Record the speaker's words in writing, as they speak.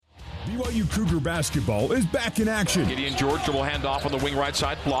BYU Cougar basketball is back in action. Gideon George will hand off on the wing right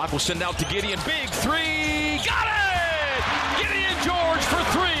side. Block will send out to Gideon. Big three. Got it! Gideon George for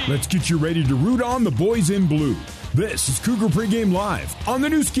three. Let's get you ready to root on the boys in blue. This is Cougar Pregame Live on the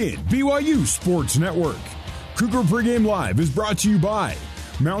new skin, BYU Sports Network. Cougar Pregame Live is brought to you by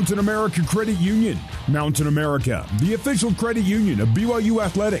Mountain America Credit Union. Mountain America, the official credit union of BYU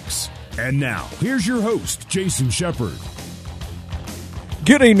Athletics. And now, here's your host, Jason Shepard.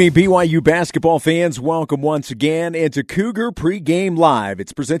 Good evening, BYU basketball fans. Welcome once again into Cougar Pregame Live.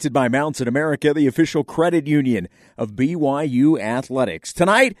 It's presented by Mountain America, the official credit union of BYU Athletics.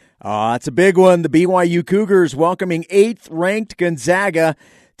 Tonight, it's a big one. The BYU Cougars welcoming 8th-ranked Gonzaga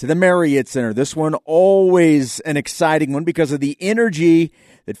to the Marriott Center. This one always an exciting one because of the energy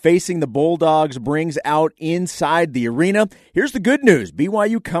that facing the Bulldogs brings out inside the arena. Here's the good news.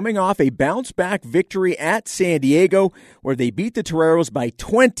 BYU coming off a bounce-back victory at San Diego where they beat the Toreros by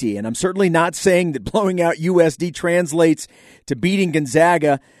 20. And I'm certainly not saying that blowing out USD translates to beating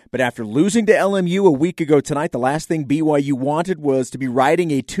Gonzaga. But after losing to LMU a week ago tonight, the last thing BYU wanted was to be riding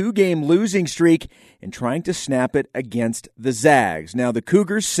a 2-game losing streak and trying to snap it against the Zags. Now, the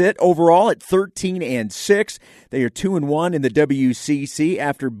Cougars sit overall at 13-6. They are 2-1 in the WCC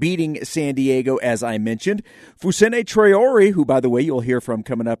after beating San Diego, as I mentioned. Fousseyni Traore, who, by the way, you'll hear from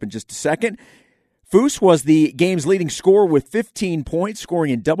coming up in just a second. Foose was the game's leading scorer with 15 points,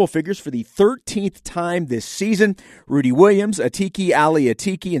 scoring in double figures for the 13th time this season. Rudy Williams, Atiki Ali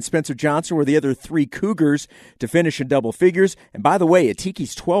Atiki, and Spencer Johnson were the other 3 Cougars to finish in double figures. And by the way,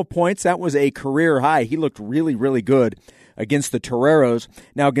 Atiki's 12 points, that was a career high. He looked really, really good against the Toreros.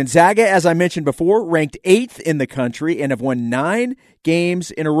 Now, Gonzaga, as I mentioned before, ranked 8th in the country and have won 9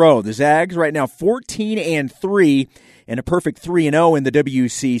 games in a row. The Zags right now 14-3 and a perfect 3-0 in the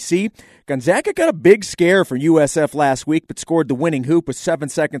WCC. Gonzaga got a big scare from USF last week, but scored the winning hoop with 7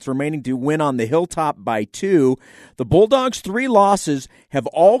 seconds remaining to win on the Hilltop by 2. The Bulldogs' 3 losses have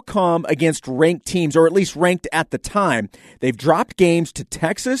all come against ranked teams, or at least ranked at the time. They've dropped games to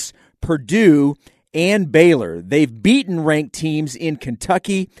Texas, Purdue, and Baylor. They've beaten ranked teams in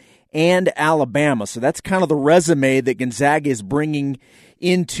Kentucky and Alabama. So that's kind of the resume that Gonzaga is bringing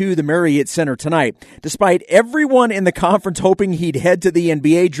into the Marriott Center tonight. Despite everyone in the conference hoping he'd head to the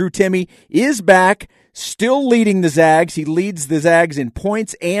NBA, Drew Timme is back, still leading the Zags. He leads the Zags in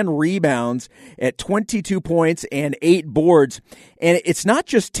points and rebounds at 22 points and 8 boards. And it's not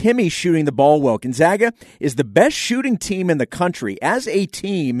just Timme shooting the ball well. Gonzaga is the best shooting team in the country. As a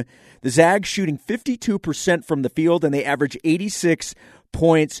team, the Zags shooting 52% from the field, and they average 86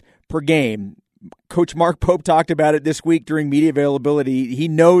 points per game. Coach Mark Pope talked about it this week during media availability. He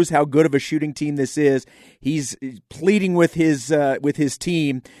knows how good of a shooting team this is. He's pleading with his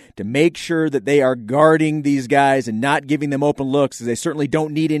team to make sure that they are guarding these guys and not giving them open looks, as they certainly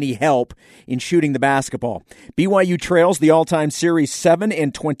don't need any help in shooting the basketball. BYU trails the all-time series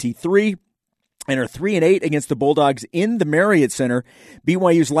 7-23. And are 3-8 against the Bulldogs in the Marriott Center.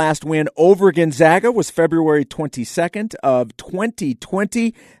 BYU's last win over Gonzaga was February 22nd of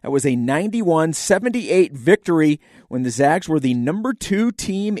 2020. That was a 91-78 victory when the Zags were the number 2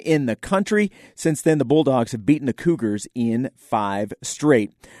 team in the country. Since then, the Bulldogs have beaten the Cougars in 5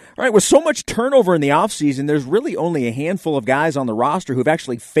 straight. All right, with so much turnover in the offseason, there's really only a handful of guys on the roster who've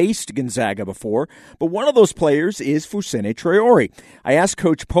actually faced Gonzaga before, but one of those players is Fousseyni Traore. I asked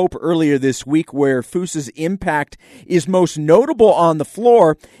Coach Pope earlier this week where Fouse's impact is most notable on the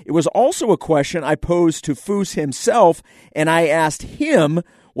floor. It was also a question I posed to Fouse himself, and I asked him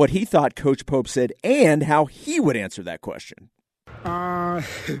what he thought Coach Pope said and how he would answer that question.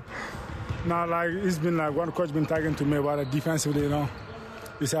 It's been like one coach been talking to me about it defensively,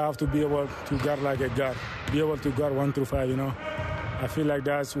 is I have to be able to guard like a guard, be able to guard 1 through 5, I feel like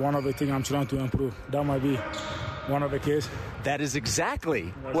that's one of the things I'm trying to improve. That might be one of the cases. That is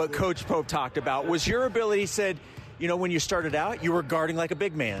exactly what Coach Pope talked about, was your ability. He said, when you started out, you were guarding like a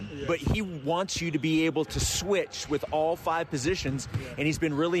big man, but he wants you to be able to switch with all 5 positions, and he's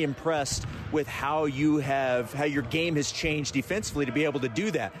been really impressed with how your game has changed defensively to be able to do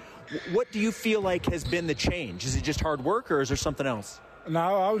that. What do you feel like has been the change? Is it just hard work, or is there something else?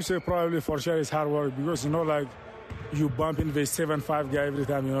 Now, I would say probably for sure it's hard work because, you bump into the 7'5" guy every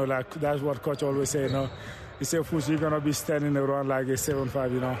time, that's what coach always say, He said, Fousse, you're going to be standing around like a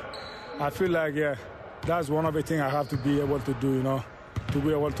 7'5", I feel like, that's one of the things I have to be able to do, to be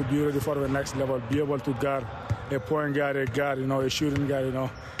able to be ready for the next level, be able to guard a point guard, a shooting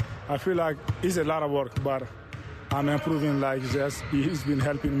guard, I feel like it's a lot of work, but I'm improving, he's been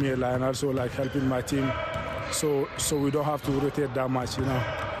helping me a lot and also, helping my team. So we don't have to rotate that much,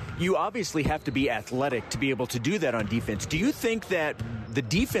 You obviously have to be athletic to be able to do that on defense. Do you think that the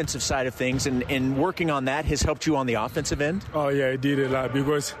defensive side of things, and working on that has helped you on the offensive end? Oh, yeah, it did a lot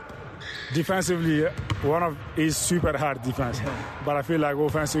because defensively, is super hard defense. But I feel like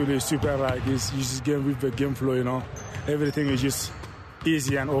offensively, it's super like you just game with the game flow, you know. Everything is just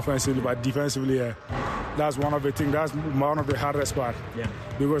easy and offensively, but defensively, that's one of the things. That's one of the hardest part. Yeah.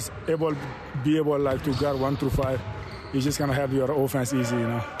 Because be able like to guard 1 through 5, it's just gonna have your offense easy, you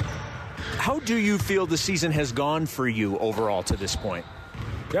know. How do you feel the season has gone for you overall to this point?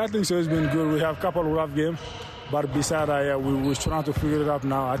 Yeah, I think so. It's been good. We have a couple of rough games, but besides that, we're trying to figure it out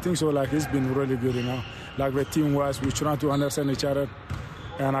now. I think so. Like it's been really good, you know. Like the team wise, we're trying to understand each other,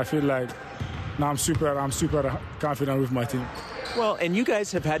 and I feel like now I'm super confident with my team. Well, and you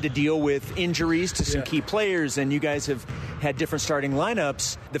guys have had to deal with injuries to some key players, and you guys have had different starting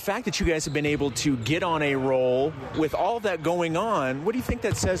lineups. The fact that you guys have been able to get on a roll with all of that going on, what do you think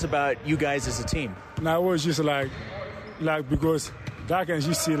that says about you guys as a team? Now it was just like because I can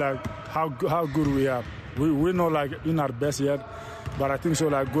just see like how good we are. We're not like in our best yet, but I think so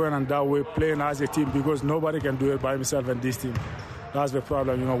like going on that way, playing as a team, because nobody can do it by himself in this team. That's the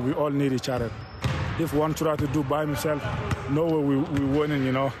problem, you know. We all need each other. If one try to do by himself, no way we winning,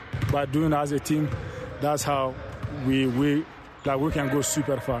 you know. But doing as a team, that's how we can go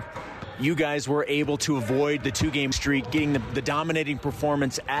super far. You guys were able to avoid the 2-game streak, getting the dominating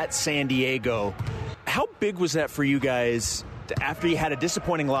performance at San Diego. How big was that for you guys after you had a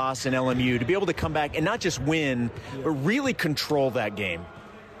disappointing loss in LMU to be able to come back and not just win, but really control that game?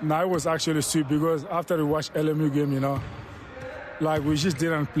 No, it was actually sweet because after we watched LMU game, you know, like we just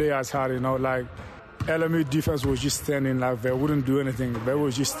didn't play as hard, you know, like LMU defense was just standing, like they wouldn't do anything. They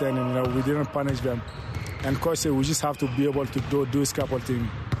were just standing, you know, we didn't punish them. And coach said we just have to be able to do this couple things.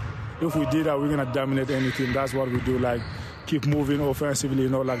 If we did that, we're going to dominate anything. That's what we do, like keep moving offensively, you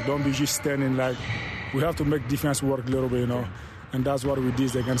know, like don't be just standing. Like we have to make defense work a little bit, you know. And that's what we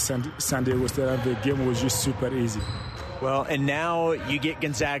did against San Diego State, and the game was just super easy. Well, and now you get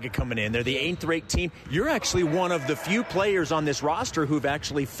Gonzaga coming in. They're the 8th-ranked team. You're actually one of the few players on this roster who've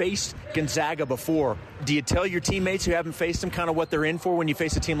actually faced Gonzaga before. Do you tell your teammates who haven't faced them kind of what they're in for when you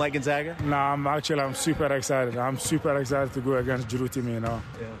face a team like Gonzaga? No, I'm super excited. I'm super excited to go against Drew Timme, you know.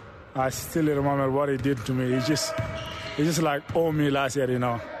 Yeah. I still remember what he did to me. It's just like owe me last year, you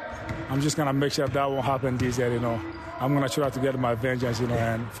know. I'm just going to make sure that won't happen this year, you know. I'm going to try to get my vengeance, you know,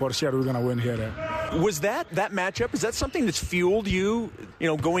 and for sure we're going to win here. Was that matchup, is that something that's fueled you, you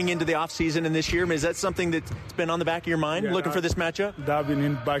know, going into the offseason and this year? I mean, is that something that's been on the back of your mind, looking for this matchup? That's been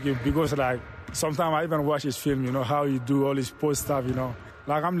in back because, like, sometimes I even watch his film, you know, how he do all his post stuff, you know.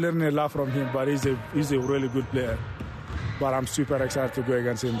 Like, I'm learning a lot from him, but he's a really good player. But I'm super excited to go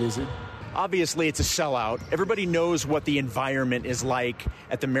against him this year. Obviously, it's a sellout. Everybody knows what the environment is like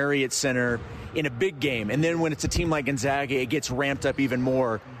at the Marriott Center in a big game. And then when it's a team like Gonzaga, it gets ramped up even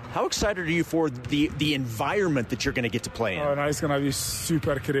more. How excited are you for the environment that you're going to get to play in? Oh, no, it's going to be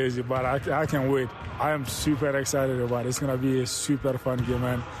super crazy, but I can't wait. I am super excited about it. It's going to be a super fun game,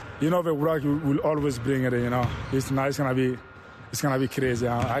 man. You know, the Rock will always bring it, you know. It's going to be crazy.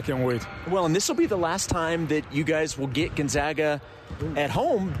 I can't wait. Well, and this will be the last time that you guys will get Gonzaga at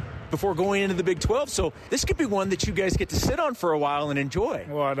home before going into the Big 12. So this could be one that you guys get to sit on for a while and enjoy.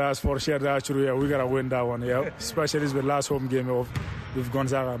 Well, that's for sure. That's true. Yeah, we got to win that one. Yeah, especially it's the last home game with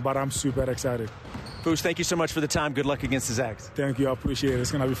Gonzaga. But I'm super excited. Foos, thank you so much for the time. Good luck against the Zags. Thank you. I appreciate it.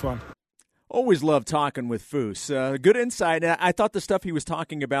 It's going to be fun. Always love talking with Foos. Good insight. I thought the stuff he was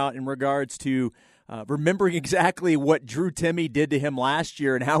talking about in regards to remembering exactly what Drew Timme did to him last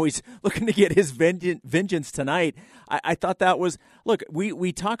year and how he's looking to get his vengeance tonight. I thought that was, look,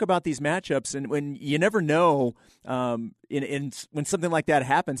 we talk about these matchups, and when you never know when something like that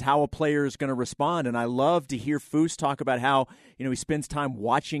happens, how a player is going to respond. And I love to hear Foos talk about how, you know, he spends time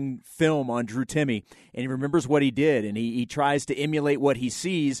watching film on Drew Timme, and he remembers what he did, and he tries to emulate what he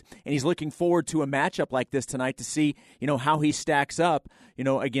sees, and he's looking forward to a matchup like this tonight to see, you know, how he stacks up, you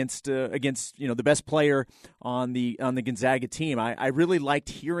know, against you know, the best player on the Gonzaga team. I really liked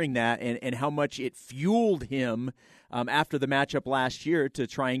hearing that and how much it fueled him after the matchup last year to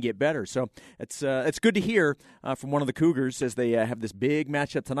try and get better. So it's good to hear from one of the Cougars as they have this big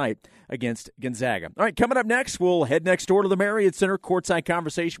matchup tonight against Gonzaga. All right, coming up next, we'll head next door to the Marriott Center. Courtside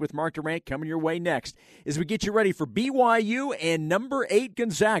conversation with Mark Durrant coming your way next as we get you ready for BYU and number 8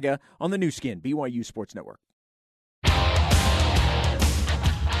 Gonzaga on the new skin, BYU Sports Network.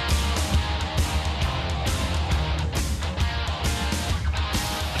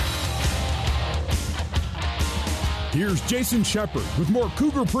 Here's Jason Shepard with more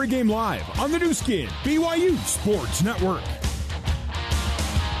Cougar Pregame Live on the new skin, BYU Sports Network.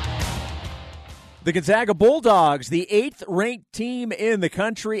 The Gonzaga Bulldogs, the 8th-ranked team in the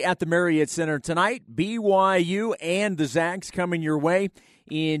country at the Marriott Center tonight. BYU and the Zags coming your way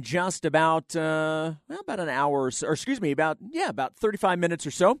in just about an hour, or excuse me, about 35 minutes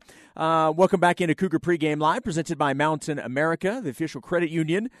or so. Welcome back into Cougar Pregame Live, presented by Mountain America, the official credit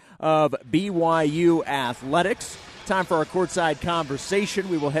union of BYU Athletics. Time for our courtside conversation.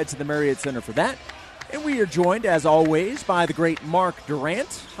 We will head to the Marriott Center for that. And we are joined, as always, by the great Mark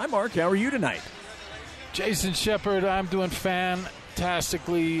Durrant. Hi, Mark. How are you tonight? Jason Shepard, I'm doing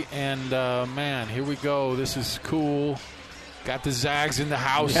fantastically, and man, here we go. This is cool. Got the Zags in the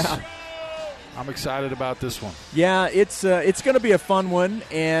house. Yeah. I'm excited about this one. Yeah, it's going to be a fun one,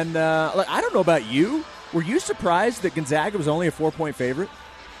 and look, I don't know about you. Were you surprised that Gonzaga was only a 4-point favorite?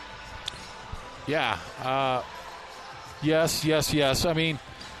 Yeah. Yes. I mean,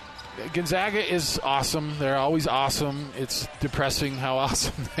 Gonzaga is awesome. They're always awesome. It's depressing how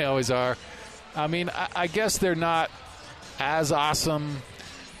awesome they always are. I mean, I guess they're not as awesome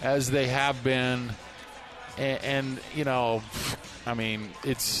as they have been, and you know, I mean,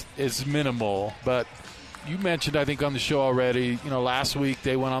 it's minimal. But you mentioned, I think, on the show already, you know, last week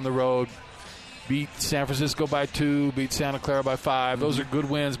they went on the road, beat San Francisco by 2, beat Santa Clara by 5. Those are good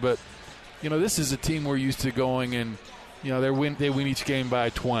wins, but, you know, this is a team we're used to going and, you know, they win each game by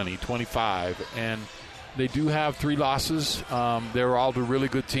 20, 25, and they do have 3 losses. They're all to really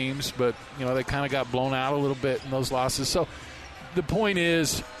good teams, but, you know, they kind of got blown out a little bit in those losses. So the point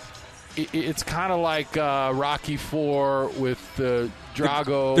is, it's kind of like Rocky IV with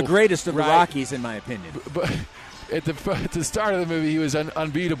Drago. The greatest of the Rockies, in my opinion. But at the start of the movie, he was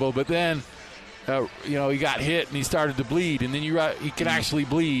unbeatable, but then, you know, he got hit and he started to bleed, and then he can actually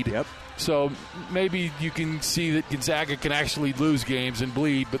bleed. Yep. So maybe you can see that Gonzaga can actually lose games and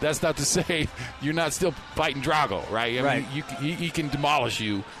bleed, but that's not to say you're not still fighting Drago, right? I mean, he can demolish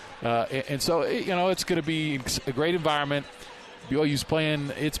you. And so, you know, it's going to be a great environment. BYU's playing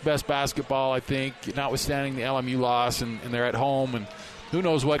its best basketball, I think, notwithstanding the LMU loss, and they're at home, and who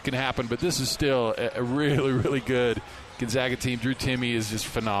knows what can happen. But this is still a really, really good Gonzaga team. Drew Timme is just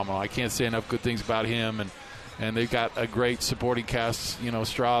phenomenal. I can't say enough good things about him, and they've got a great supporting cast, you know,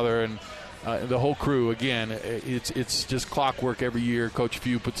 Strother and the whole crew. Again, it's just clockwork every year. Coach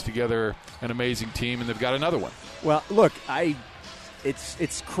Few puts together an amazing team, and they've got another one. Well, look,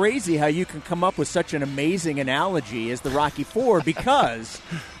 it's crazy how you can come up with such an amazing analogy as the Rocky IV, because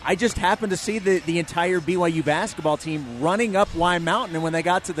I just happened to see the entire BYU basketball team running up Y Mountain, and when they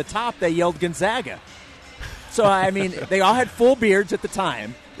got to the top, they yelled Gonzaga. So, I mean, they all had full beards at the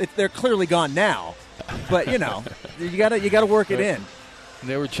time. They're clearly gone now. But, you know, you gotta work it in.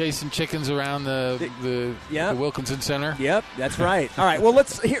 They were chasing chickens around the Wilkinson Center. Yep, that's right. All right, well,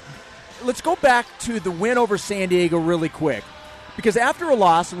 let's go back to the win over San Diego really quick. Because after a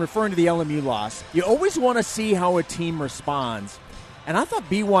loss, and referring to the LMU loss, you always want to see how a team responds. And I thought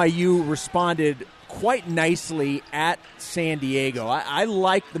BYU responded quite nicely at San Diego. I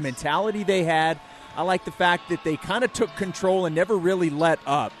liked the mentality they had. I like the fact that they kind of took control and never really let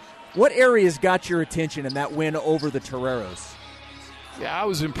up. What areas got your attention in that win over the Toreros? Yeah, I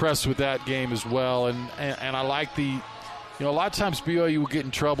was impressed with that game as well, and I like a lot of times BYU will get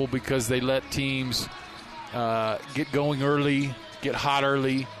in trouble because they let teams get going early, get hot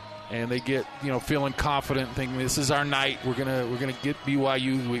early, and they get, you know, feeling confident, thinking this is our night. We're gonna get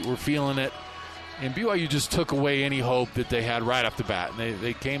BYU. We're feeling it, and BYU just took away any hope that they had right off the bat. And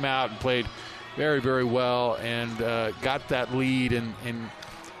they came out and played very, very well and got that lead. And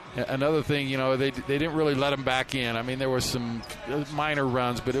another thing, you know, they didn't really let them back in. I mean, there were some minor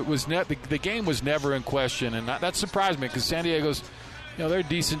runs, but it was the game was never in question, and that surprised me because San Diego's, you know, they're a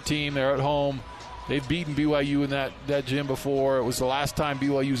decent team. They're at home. They've beaten BYU in that gym before. It was the last time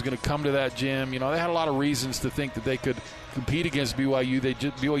BYU was going to come to that gym. You know, they had a lot of reasons to think that they could compete against BYU.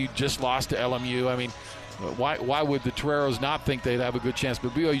 BYU just lost to LMU. I mean, why would the Toreros not think they'd have a good chance?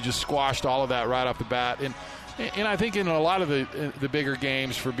 But BYU just squashed all of that right off the bat. And I think in a lot of the bigger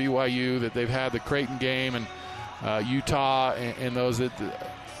games for BYU that they've had, the Creighton game and Utah and those that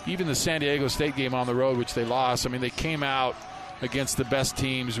even the San Diego State game on the road, which they lost. I mean, they came out against the best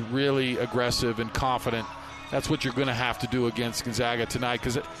teams, really aggressive and confident. That's what you're going to have to do against Gonzaga tonight,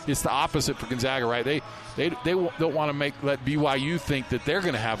 because it's the opposite for Gonzaga, right? They don't want to let BYU think that they're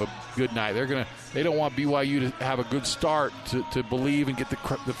going to have a good night. They don't want BYU to have a good start to believe and get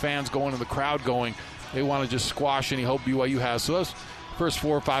the fans going and the crowd going. They want to just squash any hope BYU has. So those first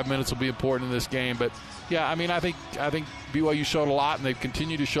 4 or 5 minutes will be important in this game. But yeah, I mean, I think BYU showed a lot, and they've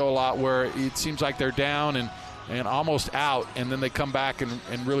continued to show a lot where it seems like they're down and almost out, and then they come back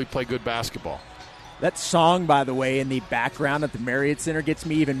and really play good basketball. That song, by the way, in the background at the Marriott Center gets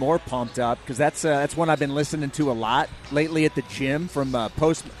me even more pumped up because that's one I've been listening to a lot lately at the gym from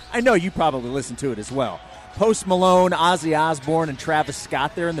Post. I know you probably listen to it as well. Post Malone, Ozzy Osbourne, and Travis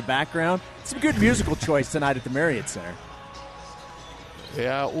Scott there in the background. Some good musical choice tonight at the Marriott Center.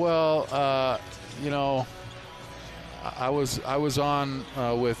 Yeah, well, I was on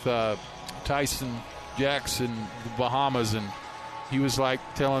with Tyson Jackson, the Bahamas, and he was like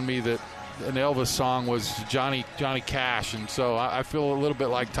telling me that an Elvis song was Johnny Cash, and so I feel a little bit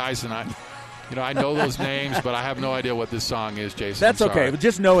like Tyson. I know those names, but I have no idea what this song is, Jason. That's okay.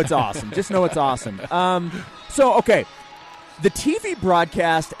 Just know it's awesome. Okay. The TV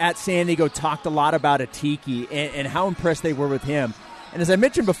broadcast at San Diego talked a lot about Atiki and how impressed they were with him. And as I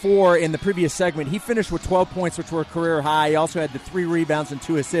mentioned before in the previous segment, he finished with 12 points, which were a career high. He also had the 3 rebounds and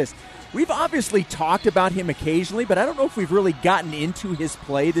 2 assists. We've obviously talked about him occasionally, but I don't know if we've really gotten into his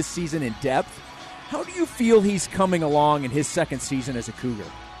play this season in depth. How do you feel he's coming along in his second season as a Cougar?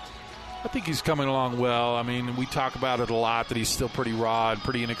 I think he's coming along well. I mean, we talk about it a lot that he's still pretty raw and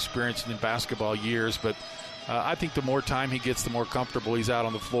pretty inexperienced in basketball years, but I think the more time he gets, the more comfortable he's out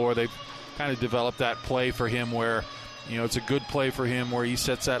on the floor. They've kind of developed that play for him where, it's a good play for him where he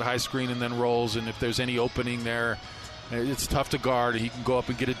sets that high screen and then rolls, and if there's any opening there, it's tough to guard. He can go up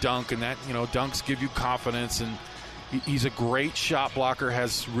and get a dunk, and that, dunks give you confidence, and he's a great shot blocker,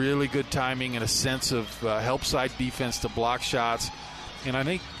 has really good timing and a sense of help side defense to block shots. And I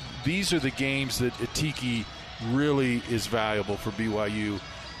think these are the games that Atiki really is valuable for BYU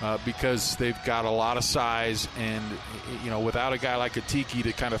because they've got a lot of size, and, without a guy like Atiki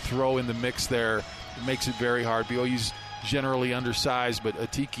to kind of throw in the mix there, it makes it very hard. BYU's generally undersized, but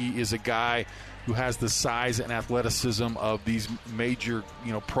Atiki is a guy who has the size and athleticism of these major,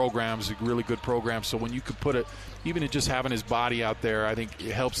 programs, really good programs. So when you could put it, even just having his body out there, I think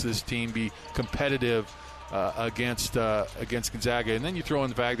it helps this team be competitive against Gonzaga. And then you throw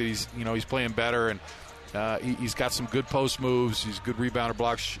in the fact that he's playing better, and he's got some good post moves. He's a good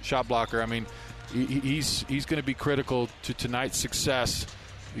rebounder, shot blocker. I mean, he's going to be critical to tonight's success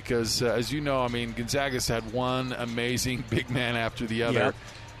because, as you know, Gonzaga's had one amazing big man after the other. Yep.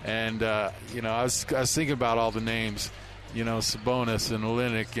 And, I was thinking about all the names, Sabonis and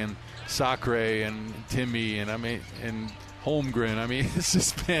Olynyk and Sacre and Timmy and Holmgren. It's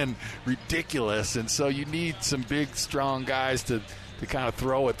just been ridiculous. And so you need some big, strong guys to kind of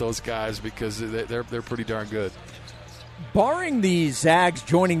throw at those guys because they're pretty darn good. Barring the Zags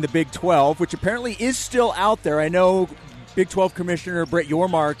joining the Big 12, which apparently is still out there, I know Big 12 Commissioner Brett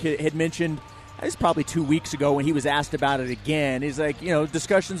Yormark had mentioned – it was probably 2 weeks ago when he was asked about it again. He's like,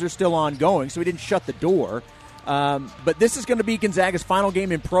 discussions are still ongoing, so he didn't shut the door. But this is going to be Gonzaga's final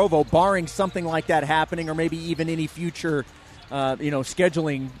game in Provo, barring something like that happening or maybe even any future,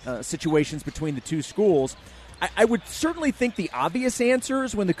 scheduling situations between the two schools. I would certainly think the obvious answer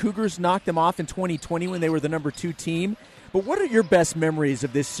is when the Cougars knocked them off in 2020 when they were the number 2 team. But what are your best memories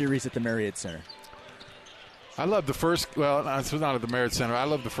of this series at the Marriott Center? I love the first. Well, it's not at the Marriott Center. I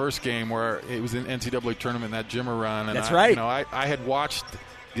love the first game where it was an NCAA tournament, that Jimmer run. And That's right. I had watched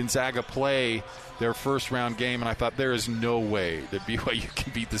Gonzaga play their first round game, and I thought there is no way that BYU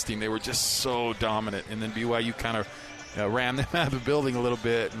can beat this team. They were just so dominant, and then BYU kind of ran them out of the building a little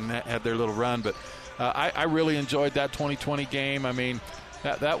bit and had their little run. But I really enjoyed that 2020 game.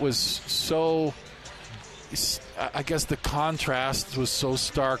 That was so. I guess the contrast was so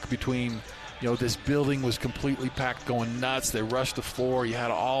stark between. This building was completely packed, going nuts. They rushed the floor. You had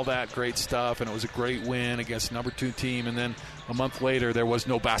all that great stuff, and it was a great win against number 2 team. And then a month later, there was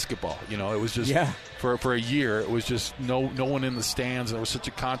no basketball. It was just for a year. It was just no one in the stands. And it was such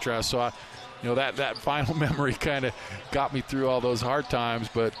a contrast. So, that final memory kind of got me through all those hard times.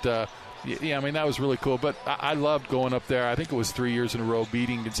 But that was really cool. But I loved going up there. I think it was 3 years in a row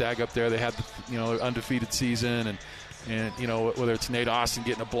beating Gonzaga up there. They had the undefeated season and whether it's Nate Austin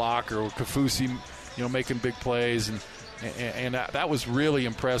getting a block or Kafusi, making big plays, and that was really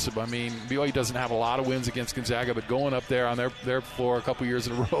impressive. BYU doesn't have a lot of wins against Gonzaga, but going up there on their floor a couple years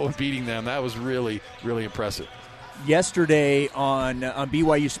in a row and beating them, that was really, really impressive. Yesterday on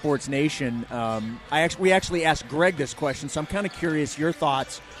BYU Sports Nation, we actually asked Greg this question, so I'm kind of curious your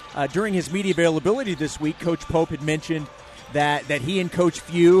thoughts. During his media availability this week, Coach Pope had mentioned that he and Coach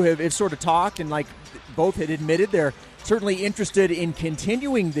Few have sort of talked, and both had admitted they're certainly interested in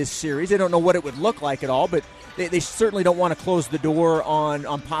continuing this series. They don't know what it would look like at all, but they certainly don't want to close the door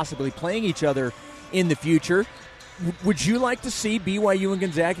on possibly playing each other in the future. Would you like to see BYU and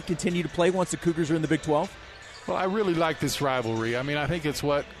Gonzaga continue to play once the Cougars are in the Big 12? Well, I really like this rivalry. I think it's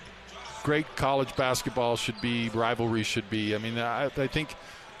what great college basketball should be, rivalry should be. I think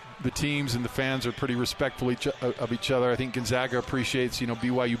the teams and the fans are pretty respectful of each other. I think Gonzaga appreciates,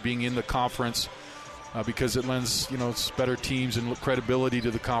 BYU being in the conference because it lends, better teams and credibility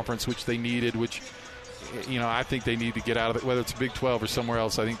to the conference, which they needed, which, I think they need to get out of it, whether it's Big 12 or somewhere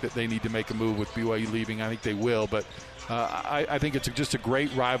else. I think that they need to make a move with BYU leaving. I think they will, but I think it's just a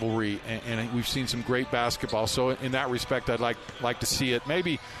great rivalry, and we've seen some great basketball. So in that respect, I'd like to see it.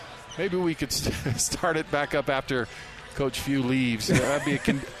 Maybe we could start it back up after Coach Few leaves. That'd be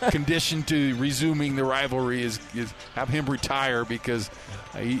a condition to resuming the rivalry is have him retire, because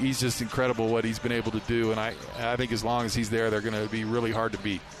he's just incredible what he's been able to do. And I think as long as he's there, they're going to be really hard to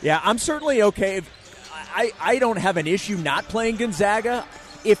beat. Yeah, I'm certainly okay. I don't have an issue not playing Gonzaga.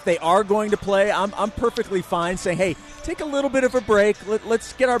 If they are going to play, I'm perfectly fine saying, hey, take a little bit of a break.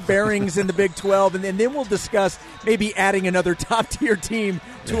 Let's get our bearings in the Big 12, and then we'll discuss maybe adding another top-tier team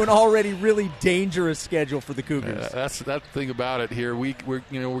to an already really dangerous schedule for the Cougars. That's the thing about it here. We're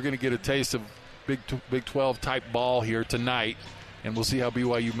going to get a taste of Big 12 type ball here tonight, and we'll see how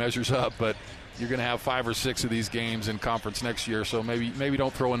BYU measures up. But you're going to have 5 or 6 of these games in conference next year, so maybe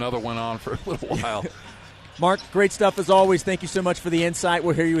don't throw another one on for a little while. Mark, great stuff as always. Thank you so much for the insight.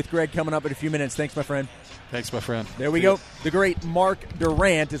 We'll hear you with Greg coming up in a few minutes. Thanks, my friend. Thanks, my friend. There we go. The great Mark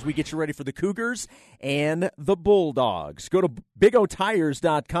Durrant as we get you ready for the Cougars and the Bulldogs. Go to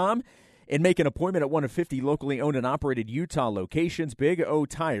BigOTires.com and make an appointment at one of 50 locally owned and operated Utah locations. Big O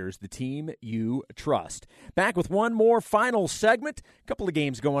Tires, the team you trust. Back with one more final segment. A couple of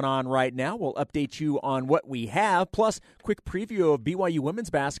games going on right now. We'll update you on what we have, plus quick preview of BYU women's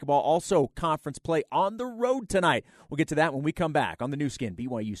basketball, also conference play on the road tonight. We'll get to that when we come back on the new skin,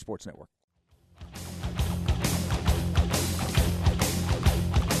 BYU Sports Network.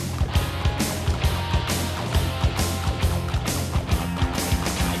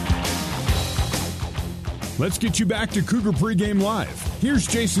 Let's get you back to Cougar Pregame Live. Here's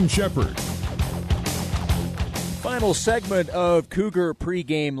Jason Shepard. Final segment of Cougar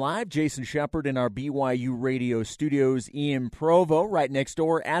Pregame Live. Jason Shepard in our BYU radio studios in Provo, right next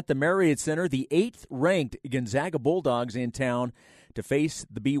door at the Marriott Center. The 8th-ranked Gonzaga Bulldogs in town to face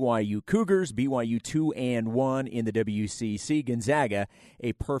the BYU Cougars. BYU 2-1 in the WCC. Gonzaga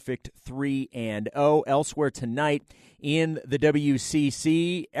a perfect 3-0. Elsewhere tonight in the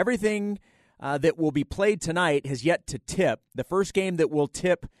WCC, everything that will be played tonight has yet to tip. The first game that will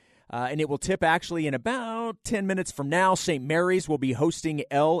tip, and it will tip actually in about 10 minutes from now, St. Mary's will be hosting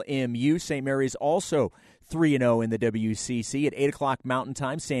LMU. St. Mary's also 3-0 in the WCC. At 8 o'clock Mountain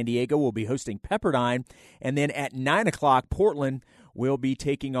Time, San Diego will be hosting Pepperdine. And then at 9 o'clock, Portland will be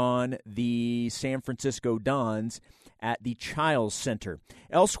taking on the San Francisco Dons at the Childs Center.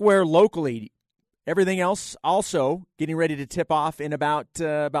 Elsewhere locally, everything else also getting ready to tip off in about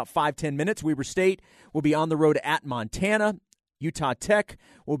 5-10 minutes. Weber State will be on the road at Montana. Utah Tech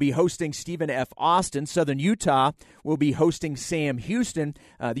will be hosting Stephen F. Austin. Southern Utah will be hosting Sam Houston.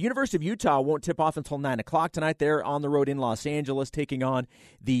 The University of Utah won't tip off until 9 o'clock tonight. They're on the road in Los Angeles taking on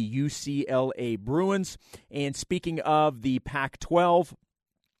the UCLA Bruins. And speaking of the Pac-12,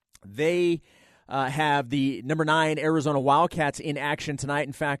 they have the number 9 Arizona Wildcats in action tonight.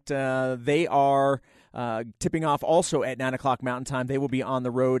 In fact, they are tipping off also at 9 o'clock Mountain Time. They will be on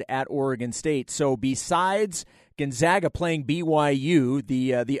the road at Oregon State. So besides Gonzaga playing BYU,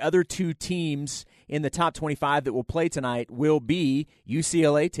 the other two teams in the top 25 that will play tonight will be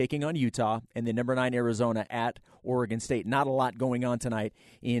UCLA taking on Utah and the number 9 Arizona at Oregon State. Not a lot going on tonight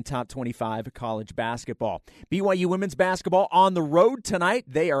in top 25 college basketball. BYU women's basketball on the road tonight.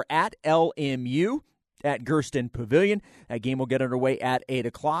 They are at LMU at Gersten Pavilion. That game will get underway at 8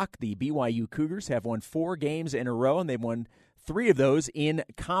 o'clock. The BYU Cougars have won 4 games in a row, and they've won 3 of those in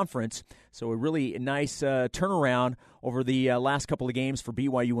conference. So a really nice turnaround over the last couple of games for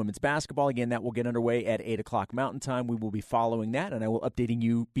BYU women's basketball. Again, that will get underway at 8 o'clock Mountain Time. We will be following that, and I will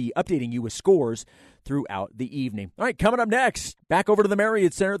be updating you with scores throughout the evening. All right, coming up next, back over to the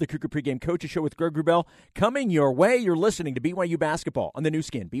Marriott Center, the Cougar Pregame Coaches Show with Greg Wrubell. Coming your way, you're listening to BYU Basketball on the new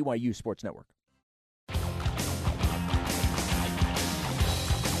skin, BYU Sports Network.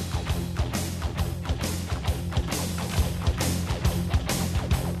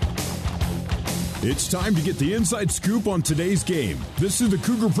 It's time to get the inside scoop on today's game. This is the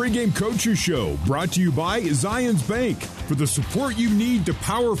Cougar Pregame Coaches Show, brought to you by Zions Bank. For the support you need to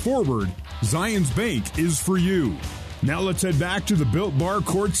power forward, Zions Bank is for you. Now let's head back to the Built Bar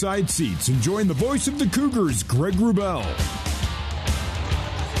courtside seats and join the voice of the Cougars, Greg Wrubell.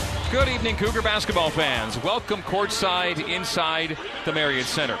 Good evening, Cougar basketball fans. Welcome courtside inside the Marriott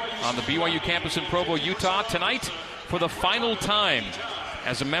Center on the BYU campus in Provo, Utah. Tonight, for the final time,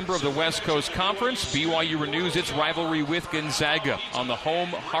 As a member of the West Coast Conference, BYU renews its rivalry with Gonzaga on the home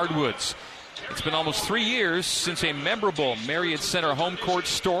hardwoods. It's been almost 3 years since a memorable Marriott Center home court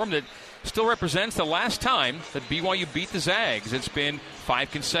storm that still represents the last time that BYU beat the Zags. It's been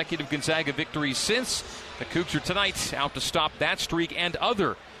 5 consecutive Gonzaga victories since. The Cougs are tonight out to stop that streak and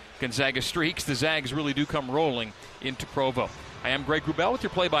other Gonzaga streaks. The Zags really do come rolling into Provo. I am Greg Wrubell with your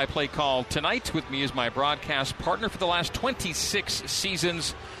play-by-play call tonight. With me is my broadcast partner for the last 26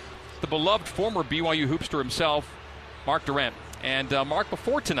 seasons, the beloved former BYU hoopster himself, Mark Durrant. And Mark,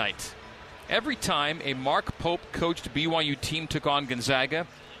 before tonight, every time a Mark Pope coached BYU team took on Gonzaga,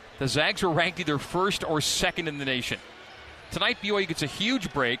 the Zags were ranked either first or second in the nation. Tonight, BYU gets a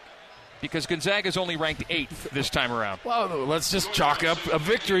huge break because Gonzaga is only ranked 8th this time around. Well, let's just chalk up a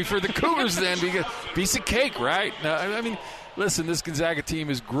victory for the Cougars then. Because piece of cake, right? I mean, listen, this Gonzaga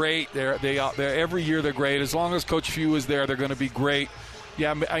team is great. They're every year they're great. As long as Coach Few is there, they're going to be great.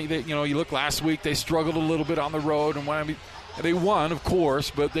 Yeah, you look last week, they struggled a little bit on the road, and they won, of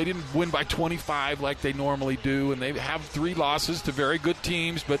course, but they didn't win by 25 like they normally do, and they have 3 losses to very good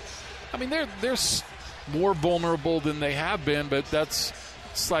teams. But, I mean, they're more vulnerable than they have been, but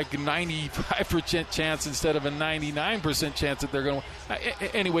it's like a 95% chance instead of a 99% chance that they're going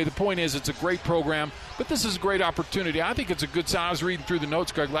to. Anyway, the point is it's a great program, but this is a great opportunity. I think it's a good sign. I was reading through the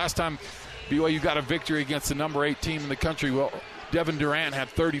notes, Greg. Last time BYU got a victory against the number 8 team in the country, well, Devin Durant had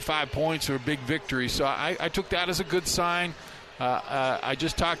 35 points for a big victory. So I took that as a good sign. I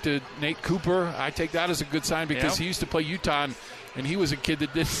just talked to Nate Cooper. I take that as a good sign because he used to play Utah, and he was a kid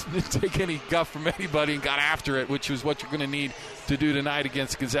that didn't take any guff from anybody and got after it, which is what you're going to need to do tonight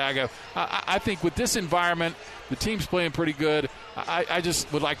against Gonzaga. I think with this environment, the team's playing pretty good. I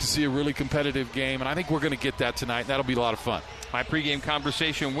just would like to see a really competitive game, and I think we're going to get that tonight. That'll be a lot of fun. My pregame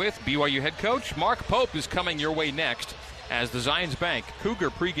conversation with BYU head coach Mark Pope is coming your way next as the Zions Bank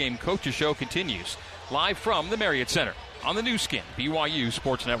Cougar pregame coaches show continues live from the Marriott Center on the new skin BYU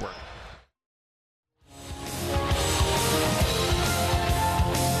Sports Network.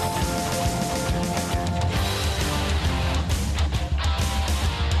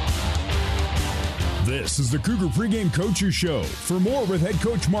 This is the Cougar Pregame Coaches Show. For more with head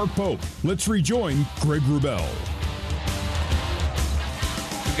coach Mark Pope, let's rejoin Greg Wrubell.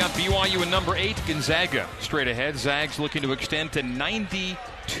 We've got BYU and number 8, Gonzaga, straight ahead. Zags looking to extend to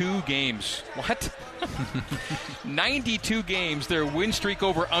 92 games. What? 92 games, their win streak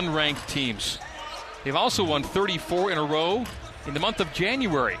over unranked teams. They've also won 34 in a row in the month of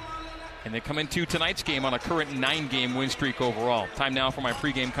January. And they come into tonight's game on a current 9-game win streak overall. Time now for my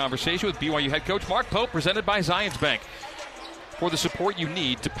pregame conversation with BYU head coach Mark Pope, presented by Zions Bank. For the support you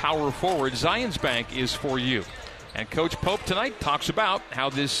need to power forward, Zions Bank is for you. And Coach Pope tonight talks about how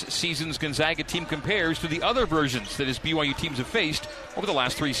this season's Gonzaga team compares to the other versions that his BYU teams have faced over the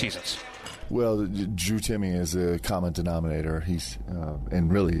last 3 seasons. Well, Drew Timme is a common denominator. He's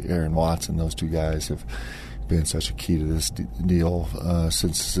and really Aaron Watson. Those 2 guys have been such a key to this deal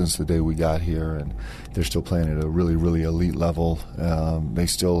since the day we got here, and they're still playing at a really, really elite level. They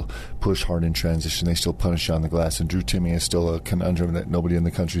still push hard in transition. They still punish on the glass, and Drew Timme is still a conundrum that nobody in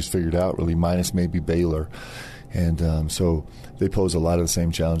the country's figured out, really, minus maybe Baylor. And so they pose a lot of the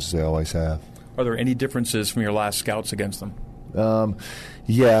same challenges they always have. Are there any differences from your last scouts against them? This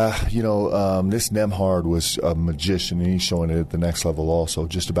Nembhard was a magician, and he's showing it at the next level also,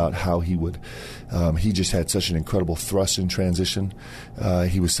 just about how he would he just had such an incredible thrust in transition.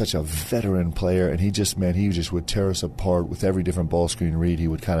 He was such a veteran player, and he just would tear us apart with every different ball screen read. He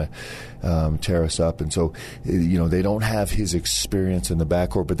would kind of tear us up. And so, they don't have his experience in the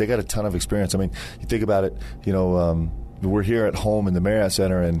backcourt, but they got a ton of experience. I mean, you think about it, we're here at home in the Marriott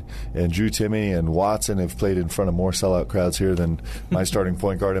Center, and Drew Timme and Watson have played in front of more sellout crowds here than my starting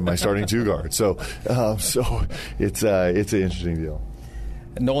point guard and my starting 2 guards. So it's an interesting deal.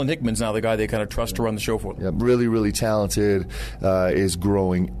 And Nolan Hickman's now the guy they kind of trust to run the show for them. Yeah, really, really talented, is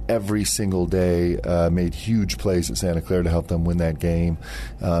growing every single day, made huge plays at Santa Clara to help them win that game.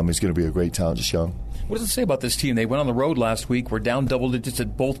 He's going to be a great talent, just young. What does it say about this team? They went on the road last week, were down double digits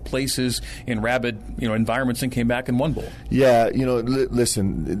at both places in rabid environments, and came back and won both. Yeah,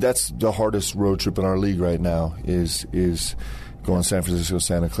 listen, that's the hardest road trip in our league right now is going San Francisco,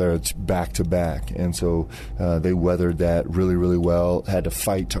 Santa Clara, it's back-to-back. And so they weathered that really, really well, had to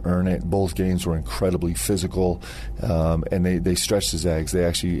fight to earn it. Both games were incredibly physical, and they stretched the Zags. They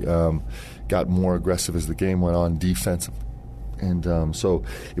actually got more aggressive as the game went on, defensive. And so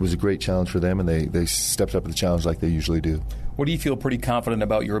it was a great challenge for them, and they stepped up to the challenge like they usually do. What do you feel pretty confident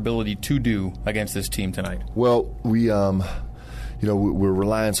about your ability to do against this team tonight? Well, we we're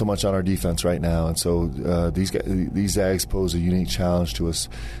relying so much on our defense right now, and so these Zags pose a unique challenge to us.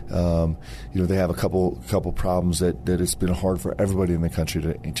 They have a couple problems that it's been hard for everybody in the country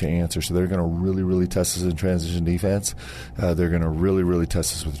to answer. So they're going to really, really test us in transition defense. They're going to really, really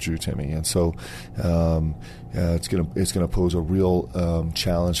test us with Drew Timme, and so it's going to pose a real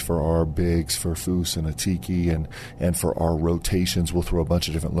challenge for our bigs, for Foose and Atiki, and for our rotations. We'll throw a bunch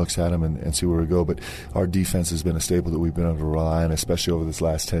of different looks at them and see where we go. But our defense has been a staple that we've been able to rely on, especially over this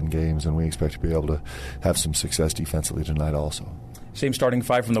last 10 games, and we expect to be able to have some success defensively tonight also. Same starting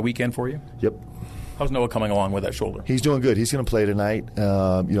five from the weekend for you? Yep. How's Noah coming along with that shoulder? He's doing good. He's going to play tonight.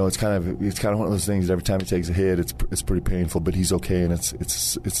 It's kind of one of those things that every time he takes a hit, it's pretty painful, but he's okay, and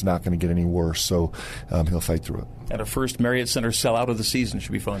it's not going to get any worse. So he'll fight through it. And a first Marriott Center sellout of the season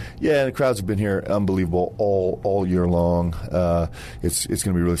should be fun. Yeah, the crowds have been here unbelievable all year long. It's going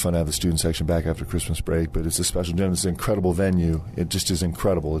to be really fun to have the student section back after Christmas break, but it's a special gym. It's an incredible venue. It just is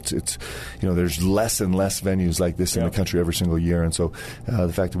incredible. It's there's less and less venues like this in the country every single year, and so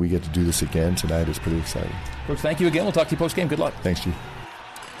the fact that we get to do this again tonight is pretty exciting. Coach, thank you again. We'll talk to you post-game. Good luck. Thanks, Chief.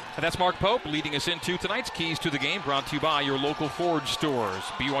 And that's Mark Pope leading us into tonight's Keys to the Game, brought to you by your local Ford stores.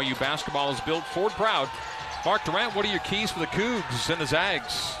 BYU basketball is built Ford proud. Mark Durrant, what are your keys for the Cougs and the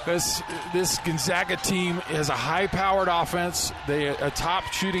Zags? This Gonzaga team is a high-powered offense. They're a top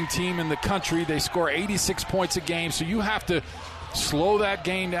shooting team in the country. They score 86 points a game, so you have to slow that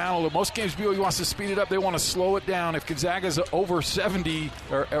game down a little. Most games BYU wants to speed it up. They want to slow it down. If Gonzaga's over 70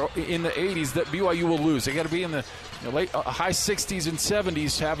 or in the 80s, that BYU will lose. They got to be in the late high 60s and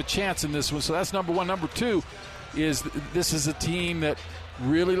 70s to have a chance in this one. So that's number one. Number two is this is a team that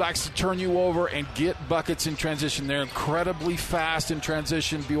really likes to turn you over and get buckets in transition. They're incredibly fast in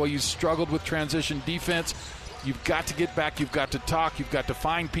transition. BYU struggled with transition defense. You've got to get back. You've got to talk. You've got to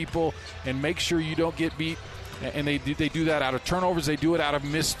find people and make sure you don't get beat. And they do that out of turnovers. They do it out of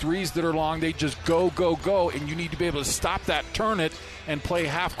missed threes that are long. They just go, and you need to be able to stop that, turn it, and play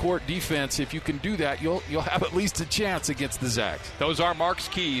half-court defense. If you can do that, you'll have at least a chance against the Zags. Those are Mark's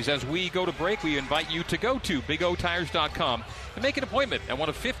keys. As we go to break, we invite you to go to BigOTires.com and make an appointment at one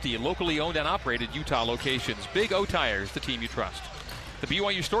of 50 locally owned and operated Utah locations. Big O Tires, the team you trust. The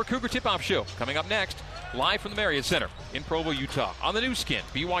BYU Store Cougar Tip-Off Show coming up next, live from the Marriott Center in Provo, Utah, on the new skin,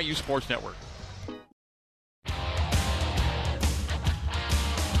 BYU Sports Network.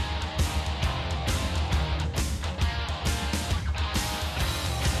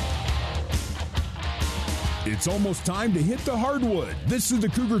 It's almost time to hit the hardwood. This is the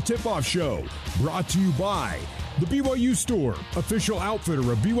Cougar Tip-Off Show, brought to you by the BYU Store, official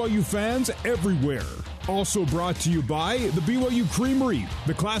outfitter of BYU fans everywhere. Also brought to you by the BYU Creamery,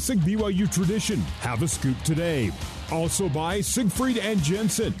 the classic BYU tradition. Have a scoop today. Also by Siegfried and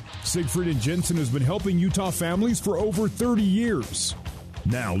Jensen. Siegfried and Jensen has been helping Utah families for over 30 years.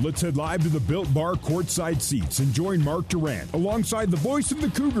 Now, let's head live to the Built Bar courtside seats and join Mark Durrant alongside the voice of the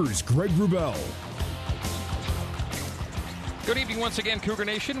Cougars, Greg Wrubell. Good evening once again, Cougar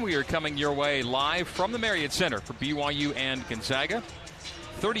Nation. We are coming your way live from the Marriott Center for BYU and Gonzaga.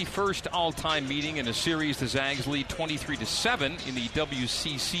 31st all-time meeting in a series. The Zags lead 23-7 in the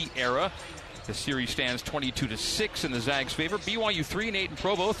WCC era. The series stands 22-6 in the Zags' favor. BYU 3-8 in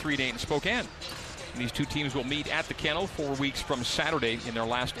Provo, 3-8 in Spokane. And these two teams will meet at the Kennel 4 weeks from Saturday in their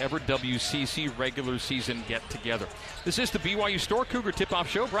last ever WCC regular season get-together. This is the BYU Store Cougar Tip-Off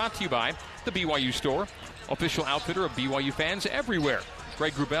Show, brought to you by the BYU Store, official outfitter of BYU fans everywhere.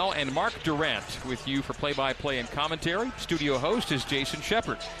 Greg Wrubell and Mark Durrant with you for play-by-play and commentary. Studio host is Jason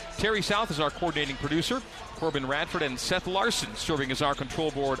Shepard. Terry South is our coordinating producer. Corbin Radford and Seth Larson serving as our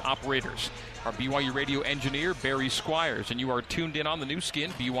control board operators. Our BYU radio engineer, Barry Squires. And you are tuned in on the new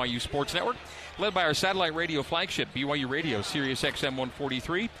skin, BYU Sports Network, led by our satellite radio flagship, BYU Radio, Sirius XM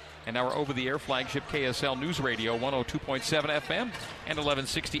 143, and our over-the-air flagship KSL News Radio 102.7 FM and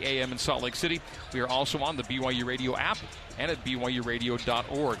 1160 AM in Salt Lake City. We are also on the BYU Radio app and at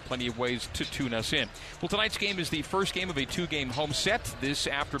BYURadio.org. Plenty of ways to tune us in. Well, tonight's game is the first game of a two-game home set. This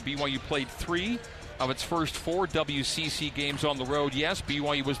after BYU played 3 of its first 4 WCC games on the road. Yes,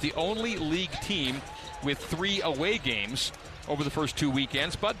 BYU was the only league team with 3 away games over the first 2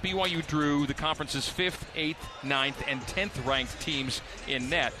 weekends, but BYU drew the conference's 5th, 8th, 9th, and 10th ranked teams in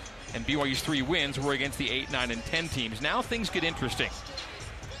net. And BYU's 3 wins were against the 8, 9, and 10 teams. Now things get interesting.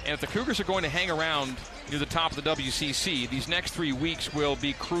 And if the Cougars are going to hang around near the top of the WCC, these next 3 weeks will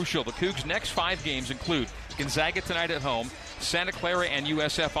be crucial. The Cougs' next 5 games include Gonzaga tonight at home, Santa Clara and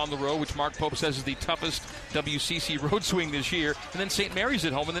USF on the road, which Mark Pope says is the toughest WCC road swing this year, and then St. Mary's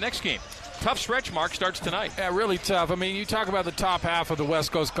at home in the next game. Tough stretch, Mark, starts tonight. Yeah, really tough. I mean, you talk about the top half of the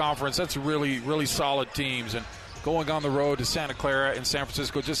West Coast Conference. That's really, really solid teams. And going on the road to Santa Clara and San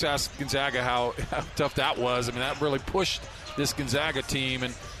Francisco. Just ask Gonzaga how tough that was. I mean, that really pushed this Gonzaga team.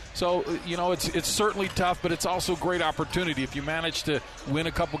 And so, it's certainly tough, but it's also a great opportunity. If you manage to win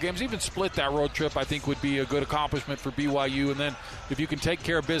a couple games, even split that road trip, I think would be a good accomplishment for BYU. And then if you can take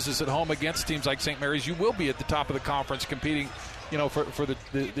care of business at home against teams like St. Mary's, you will be at the top of the conference competing, for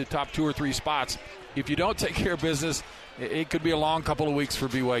the top 2 or 3 spots. If you don't take care of business, it could be a long couple of weeks for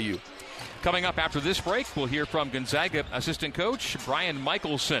BYU. Coming up after this break, we'll hear from Gonzaga assistant coach Brian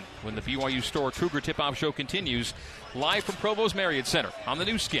Michelson when the BYU Store Cougar Tip-Off Show continues live from Provo's Marriott Center on the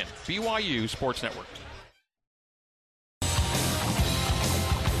new skin, BYU Sports Network.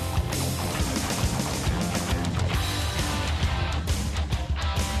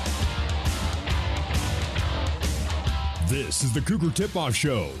 This is the Cougar Tip-Off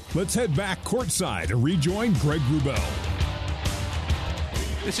Show. Let's head back courtside to rejoin Greg Wrubell.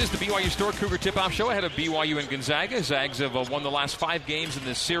 This is the BYU Store Cougar Tip-Off Show ahead of BYU and Gonzaga. Zags have won the last 5 games in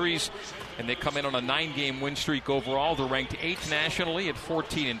this series, and they come in on a 9-game win streak overall. They're ranked 8th nationally at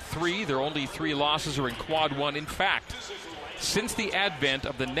 14-3. Their only 3 losses are in Quad 1. In fact, since the advent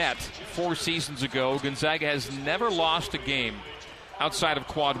of the net 4 seasons ago, Gonzaga has never lost a game outside of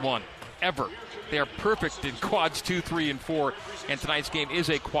Quad 1, ever. They are perfect in Quads 2, 3, and 4, and tonight's game is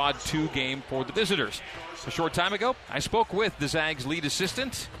a Quad 2 game for the visitors. A short time ago, I spoke with the Zags lead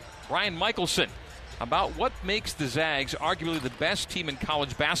assistant, Brian Michelson, about what makes the Zags arguably the best team in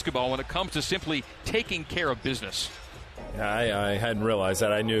college basketball when it comes to simply taking care of business. I hadn't realized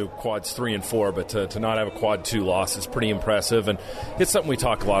that. I knew quads 3 and 4, but to not have a quad 2 loss is pretty impressive. And it's something we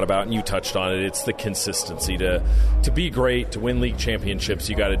talk a lot about, and you touched on it. It's the consistency. To be great, to win league championships,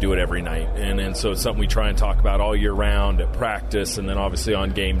 you got to do it every night. And so it's something we try and talk about all year round at practice, and then obviously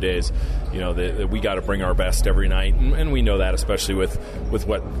on game days. That we got to bring our best every night, and we know that, especially with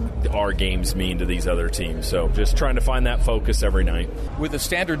what our games mean to these other teams. So just trying to find that focus every night. With the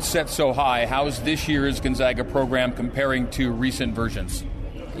standards set so high, how is this year's Gonzaga program comparing to recent versions?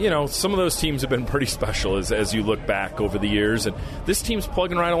 Some of those teams have been pretty special as you look back over the years, and this team's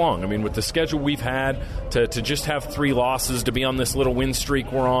plugging right along. I mean, with the schedule we've had, to just have 3 losses, to be on this little win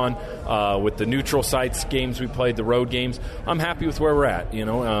streak we're on, with the neutral sites games we played, the road games, I'm happy with where we're at.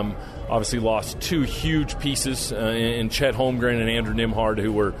 Obviously lost 2 huge pieces in Chet Holmgren and Andrew Nimhard,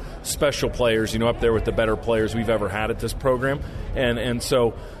 who were special players, up there with the better players we've ever had at this program, and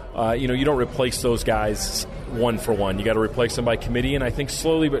so you don't replace those guys one for one. You got to replace them by committee, and I think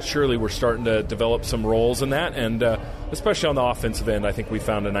slowly but surely we're starting to develop some roles in that, and especially on the offensive end, I think we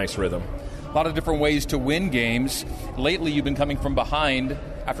found a nice rhythm. A lot of different ways to win games. Lately, you've been coming from behind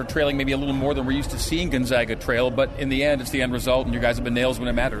after trailing maybe a little more than we're used to seeing Gonzaga trail, but in the end, it's the end result, and you guys have been nails when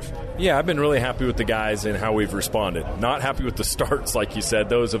it matters. Yeah, I've been really happy with the guys and how we've responded. Not happy with the starts, like you said.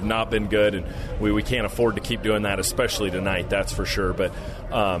 Those have not been good, and we can't afford to keep doing that, especially tonight, that's for sure. But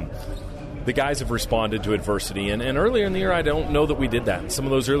the guys have responded to adversity, and earlier in the year I don't know that we did that. In some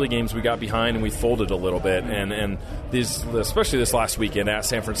of those early games we got behind and we folded a little bit, and these, especially this last weekend at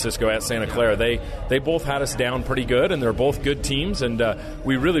San Francisco, at Santa Clara, they both had us down pretty good, and they're both good teams, and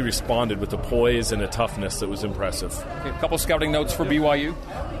we really responded with a poise and a toughness that was impressive. A couple scouting notes for BYU.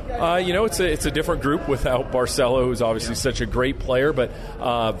 It's a different group without Barcelo, who's obviously such a great player, but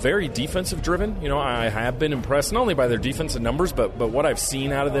very defensive driven. I have been impressed not only by their defensive numbers, but what I've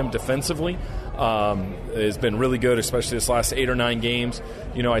seen out of them defensively has been really good, especially this last 8 or 9 games.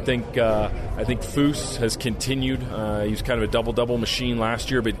 I think Foose has continued. He was kind of a double-double machine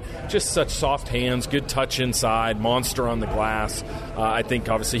last year, but just such soft hands, good touch inside, monster on the glass. I think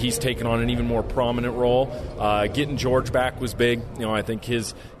obviously he's taken on an even more prominent role. Getting George back was big. I think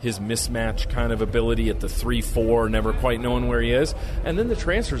his mismatch kind of ability at the 3-4, never quite knowing where he is. And then the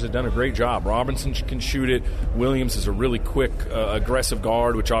transfers have done a great job. Robinson can shoot it. Williams is a really quick, aggressive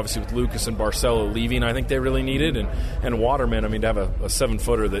guard, which obviously with Lucas and Barcelo leaving, I think they really needed. And Waterman, to have a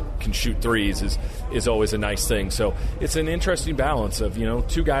 7-footer that can shoot threes is always a nice thing. So it's an interesting balance of,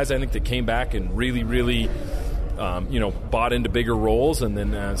 2 guys I think that came back and really, really bought into bigger roles, and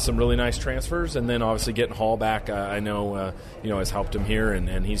then some really nice transfers, and then obviously getting Hall back, I know, has helped him here,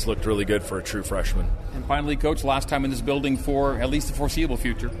 and he's looked really good for a true freshman. And finally, Coach, last time in this building for at least the foreseeable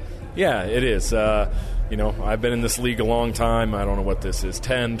future. Yeah, it is. I've been in this league a long time. I don't know what this is,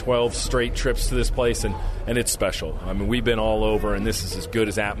 10, 12 straight trips to this place, and it's special. We've been all over, and this is as good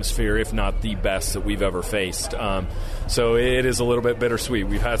as atmosphere, if not the best that we've ever faced. So it is a little bit bittersweet.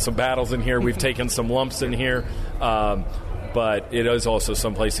 We've had some battles in here. We've taken some lumps in here. But it is also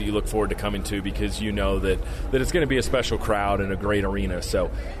some place that you look forward to coming to, because you know that it's going to be a special crowd and a great arena.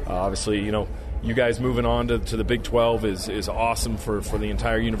 So obviously, you guys moving on to the Big 12 is awesome for the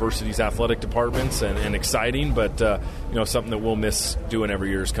entire university's athletic departments and exciting, but something that we'll miss doing every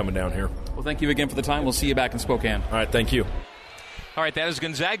year is coming down here. Well, thank you again for the time. We'll see you back in Spokane. All right, thank you. All right, that is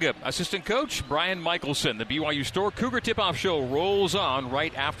Gonzaga assistant coach Brian Michelson. The BYU Store Cougar Tip-Off Show rolls on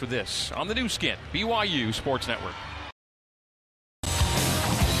right after this on the new skin, BYU Sports Network.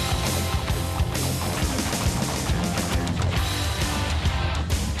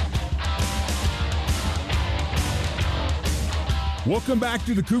 Welcome back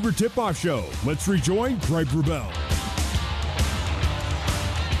to the Cougar Tip-Off Show. Let's rejoin Craig Rubel.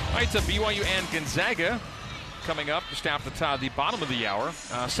 All right, so BYU and Gonzaga coming up just after the bottom of the hour,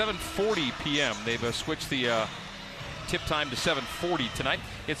 7:40 p.m. They've switched the tip time to 7:40 tonight.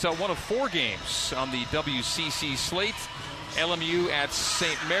 It's one of 4 games on the WCC slate. LMU at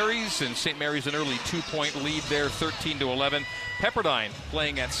St. Mary's, and St. Mary's an early 2-point lead there, 13-11. Pepperdine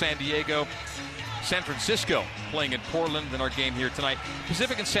playing at San Diego. San Francisco playing in Portland in our game here tonight.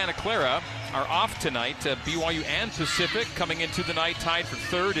 Pacific and Santa Clara are off tonight. BYU and Pacific coming into the night tied for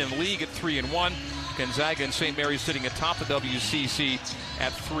third in league at 3-1. Gonzaga and St. Mary's sitting atop the WCC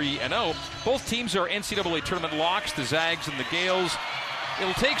at 3-0. Both teams are NCAA tournament locks, the Zags and the Gales.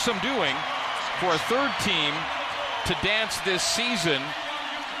 It'll take some doing for a third team to dance this season.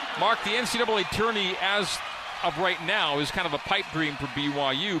 Mark, the NCAA tourney as of right now is kind of a pipe dream for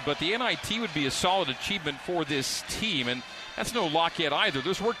BYU, but the NIT would be a solid achievement for this team, and that's no lock yet either.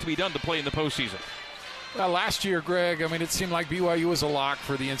 There's work to be done to play in the postseason. Well, last year, Greg, it seemed like BYU was a lock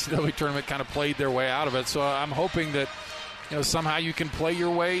for the NCAA tournament, kind of played their way out of it. So I'm hoping that somehow you can play your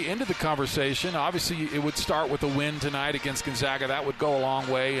way into the conversation. Obviously, it would start with a win tonight against Gonzaga. That would go a long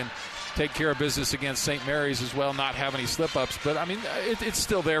way, and take care of business against St. Mary's as well, not have any slip-ups. But, it's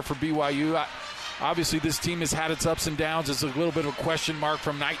still there for BYU. Obviously, this team has had its ups and downs. It's a little bit of a question mark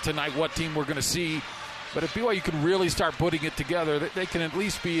from night to night what team we're going to see. But if BYU can really start putting it together, they can at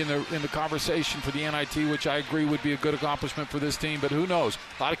least be in the conversation for the NIT, which I agree would be a good accomplishment for this team. But who knows?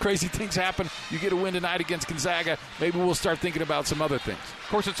 A lot of crazy things happen. You get a win tonight against Gonzaga, maybe we'll start thinking about some other things. Of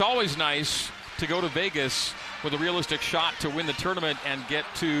course, it's always nice to go to Vegas with a realistic shot to win the tournament and get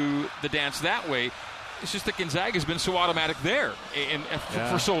to the dance that way. It's just that Gonzaga's been so automatic there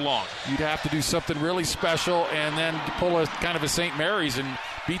for so long. You'd have to do something really special and then pull a kind of a St. Mary's and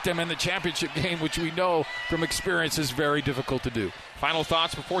beat them in the championship game, which we know from experience is very difficult to do. Final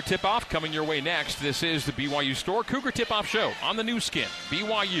thoughts before tip-off coming your way next. This is the BYU Store Cougar Tip-Off Show on the new skin,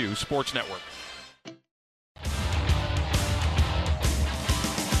 BYU Sports Network.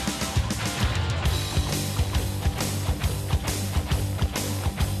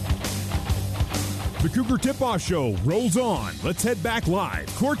 The Cougar Tip-Off Show rolls on. Let's head back live,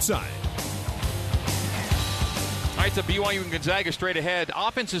 courtside. All right, so BYU and Gonzaga straight ahead.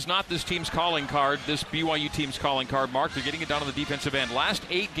 Offense is not this team's calling card, this BYU team's calling card, Mark. They're getting it down on the defensive end. Last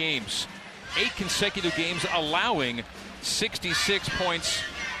 8 games, 8 consecutive games allowing 66 points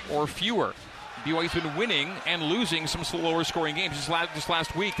or fewer. BYU's been winning and losing some lower scoring games. Just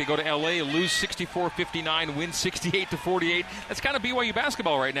last week, they go to L.A., lose 64-59, win 68-48. That's kind of BYU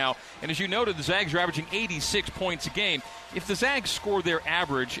basketball right now. And as you noted, the Zags are averaging 86 points a game. If the Zags score their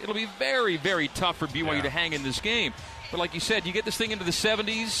average, it'll be very, very tough for BYU to hang in this game. But like you said, you get this thing into the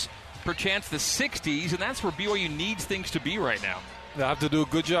 70s, perchance the 60s, and that's where BYU needs things to be right now. They'll have to do a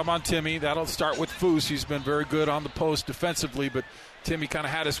good job on Timmy. That'll start with Foose. He's been very good on the post defensively, but Timmy kind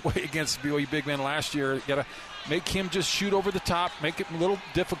of had his way against BYU big men last year. You got to make him just shoot over the top, make it a little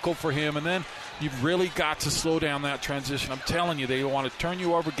difficult for him, and then you've really got to slow down that transition. I'm telling you, they want to turn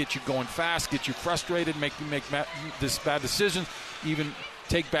you over, get you going fast, get you frustrated, make you make this bad decisions, even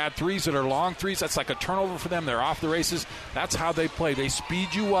take bad threes that are long threes. That's like a turnover for them. They're off the races. That's how they play. They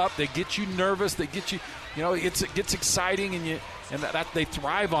speed you up. They get you nervous. They get you, it gets exciting, and that they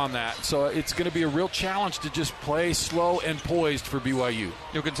thrive on that. So it's going to be a real challenge to just play slow and poised for BYU.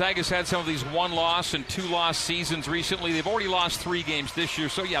 Gonzaga's had some of these 1-loss and 2-loss seasons recently. They've already lost 3 games this year.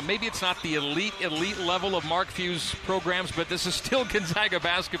 So, maybe it's not the elite level of Mark Few's programs, but this is still Gonzaga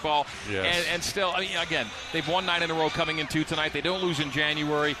basketball. Yes. And still, again, they've won 9 in a row coming into tonight. They don't lose in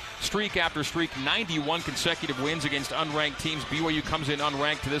January. Streak after streak, 91 consecutive wins against unranked teams. BYU comes in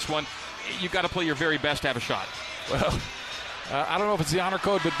unranked to this one. You've got to play your very best to have a shot. Well, I don't know if it's the honor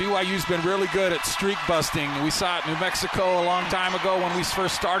code, but BYU's been really good at streak busting. We saw it in New Mexico a long time ago when we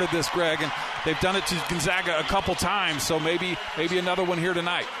first started this, Greg, and they've done it to Gonzaga a couple times, so maybe another one here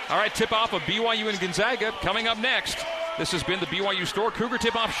tonight. All right, tip-off of BYU and Gonzaga coming up next. This has been the BYU Store Cougar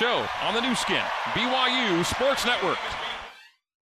Tip-Off Show on the new skin, BYU Sports Network.